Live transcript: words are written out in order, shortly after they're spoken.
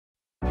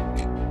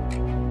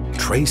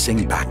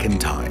tracing back in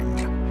time,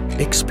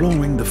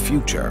 exploring the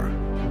future,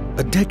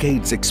 a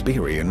decade's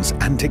experience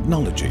and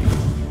technology,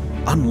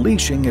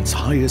 unleashing its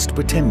highest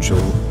potential,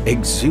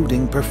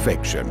 exuding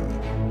perfection.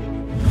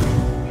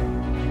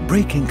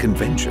 Breaking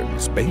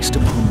conventions based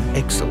upon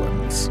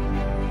excellence,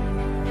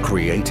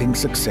 creating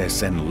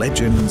success and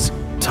legends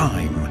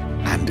time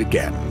and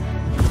again.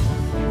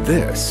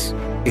 This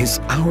is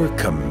our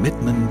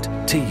commitment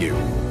to you.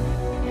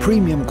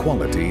 Premium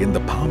quality in the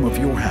palm of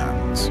your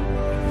hands.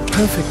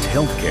 Perfect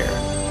healthcare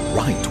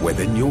right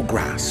within your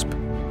grasp.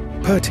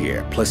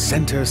 PURTIER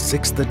Placenta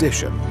 6th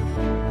edition.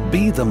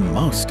 Be the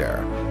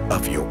master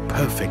of your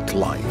perfect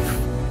life.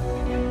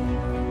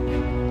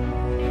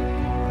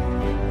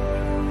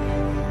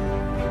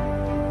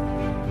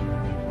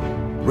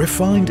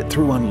 Refined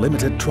through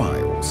unlimited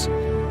trials,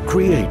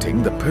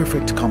 creating the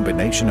perfect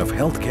combination of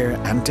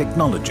healthcare and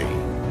technology,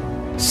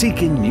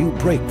 seeking new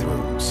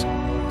breakthroughs,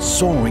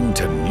 soaring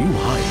to new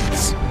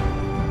heights.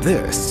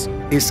 This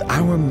is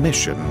our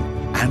mission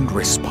and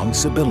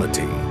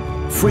responsibility.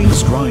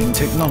 Freeze-drying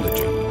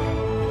technology.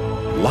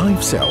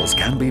 Live cells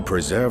can be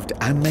preserved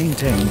and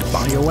maintained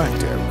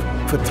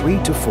bioactive for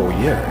 3 to 4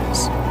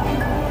 years.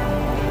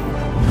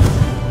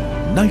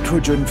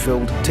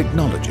 Nitrogen-filled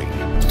technology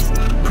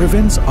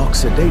prevents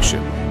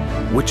oxidation,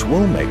 which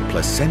will make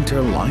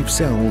placenta live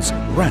cells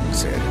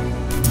rancid.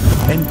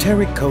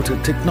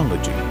 Enteric-coated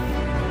technology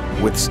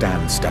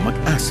withstands stomach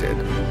acid,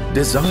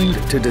 designed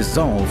to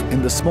dissolve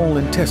in the small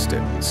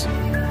intestines,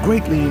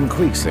 greatly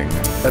increasing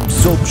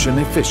absorption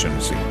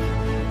efficiency.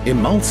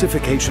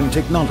 Emulsification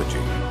technology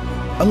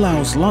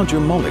allows larger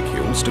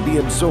molecules to be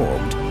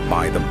absorbed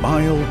by the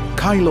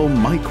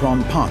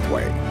bile-chylomicron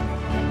pathway.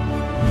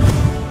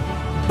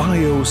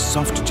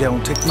 Bio-soft gel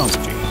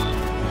technology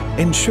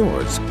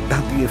ensures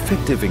that the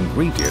effective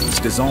ingredients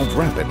dissolve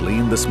rapidly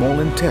in the small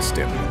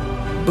intestine,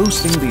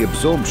 boosting the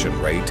absorption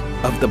rate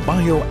of the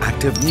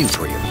bioactive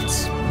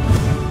nutrients.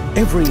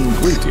 Every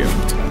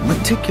ingredient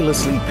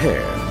meticulously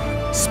paired,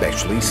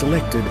 specially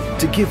selected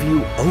to give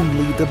you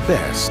only the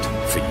best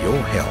for your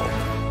health.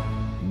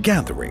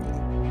 Gathering,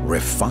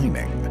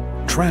 refining,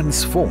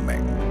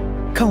 transforming,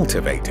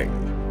 cultivating.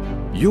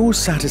 Your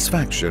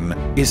satisfaction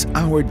is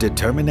our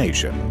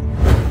determination.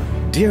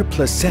 Dear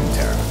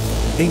Placenta,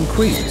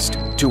 increased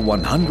to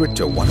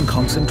 100:1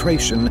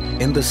 concentration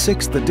in the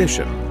 6th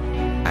edition,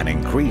 an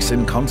increase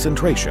in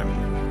concentration,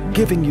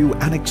 giving you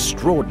an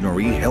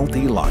extraordinary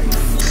healthy life.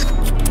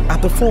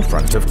 At the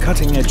forefront of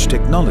cutting-edge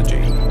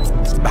technology,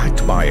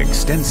 backed by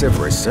extensive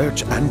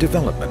research and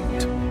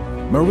development,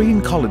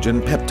 marine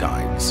collagen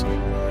peptides,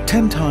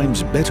 10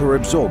 times better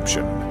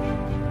absorption.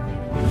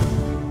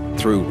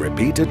 Through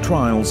repeated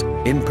trials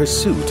in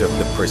pursuit of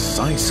the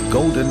precise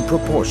golden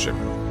proportion,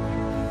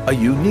 a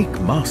unique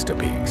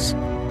masterpiece,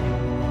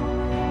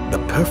 the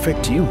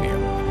perfect union.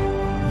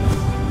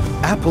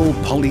 Apple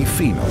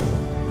polyphenol,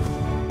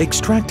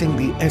 extracting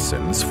the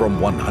essence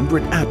from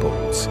 100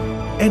 apples,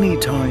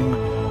 anytime,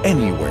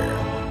 anywhere,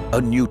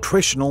 a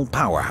nutritional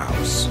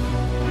powerhouse.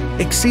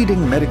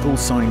 Exceeding medical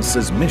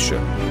science's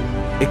mission,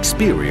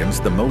 experience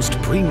the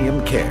most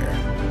premium care.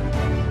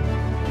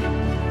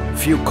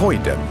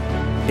 Fucoidan,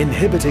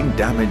 inhibiting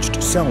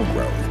damaged cell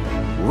growth,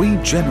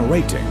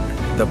 regenerating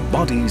the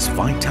body's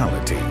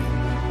vitality.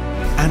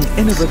 An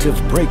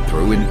innovative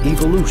breakthrough in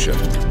evolution,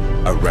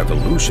 a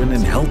revolution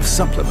in health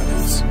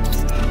supplements.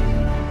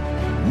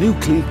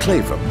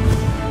 Nucleoclavum,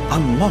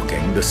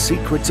 unlocking the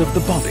secrets of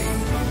the body,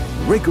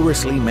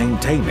 rigorously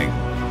maintaining,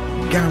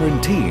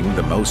 guaranteeing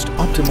the most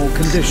optimal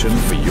condition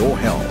for your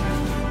health.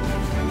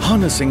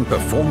 Harnessing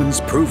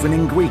performance-proven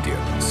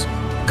ingredients,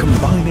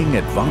 combining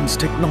advanced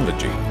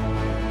technology.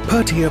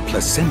 PURTIER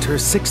Placenta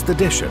 6th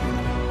edition,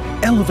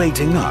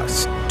 elevating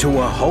us to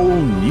a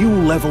whole new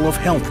level of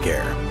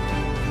healthcare.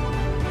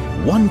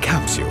 One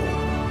capsule,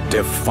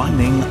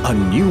 defining a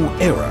new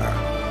era.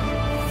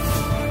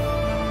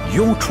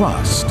 Your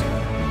trust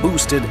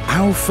boosted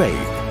our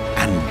faith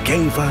and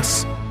gave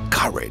us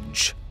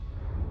courage.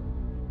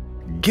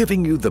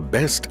 Giving you the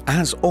best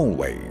as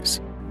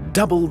always,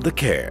 double the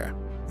care,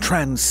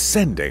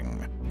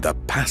 transcending the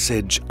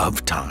passage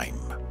of time.